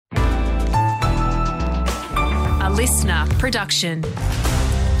listener production.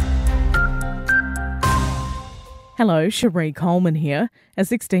 Hello, Cherie Coleman here. A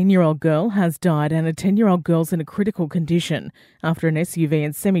 16-year-old girl has died and a 10-year-old girl's in a critical condition after an SUV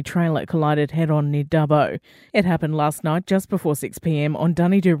and semi-trailer collided head-on near Dubbo. It happened last night just before 6 p.m. on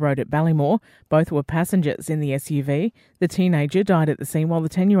Dunedoo Road at Ballymore. Both were passengers in the SUV. The teenager died at the scene while the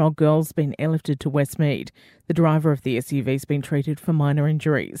 10-year-old girl's been airlifted to Westmead. The driver of the SUV's been treated for minor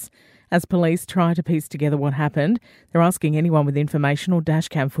injuries. As police try to piece together what happened, they're asking anyone with information or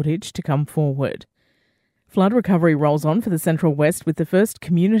dashcam footage to come forward. Flood recovery rolls on for the Central West with the first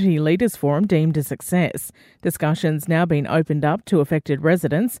Community Leaders Forum deemed a success. Discussions now being opened up to affected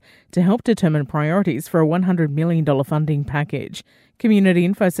residents to help determine priorities for a $100 million funding package. Community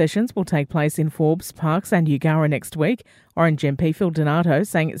info sessions will take place in Forbes, Parks and Eugowra next week. Orange MP Phil Donato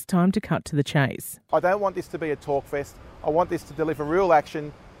saying it's time to cut to the chase. I don't want this to be a talk fest. I want this to deliver real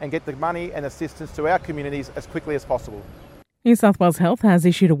action and get the money and assistance to our communities as quickly as possible. New South Wales Health has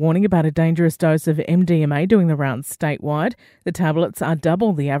issued a warning about a dangerous dose of MDMA doing the rounds statewide. The tablets are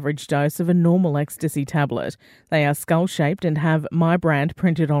double the average dose of a normal ecstasy tablet. They are skull-shaped and have My Brand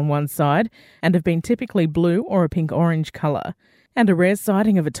printed on one side and have been typically blue or a pink-orange colour. And a rare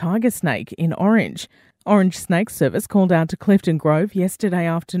sighting of a tiger snake in Orange. Orange Snake Service called out to Clifton Grove yesterday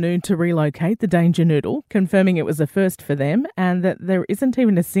afternoon to relocate the danger noodle, confirming it was a first for them and that there isn't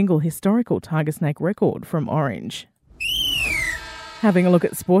even a single historical tiger snake record from Orange. Having a look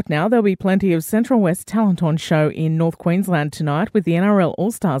at sport now, there'll be plenty of Central West talent on show in North Queensland tonight with the NRL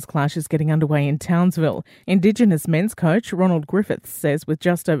All-Stars clashes getting underway in Townsville. Indigenous men's coach Ronald Griffiths says with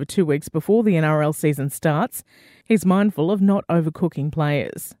just over 2 weeks before the NRL season starts, he's mindful of not overcooking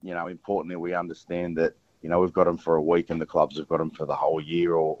players. Importantly, we understand that, we've got them for a week and the clubs have got them for the whole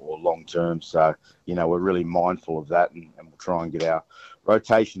year or long term. So, we're really mindful of that and we'll try and get our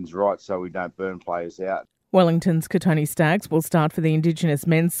rotations right so we don't burn players out. Wellington's Katoni Staggs will start for the Indigenous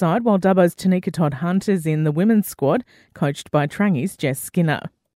men's side, while Dubbo's Tanika Todd Hunt is in the women's squad, coached by Trangi's Jess Skinner.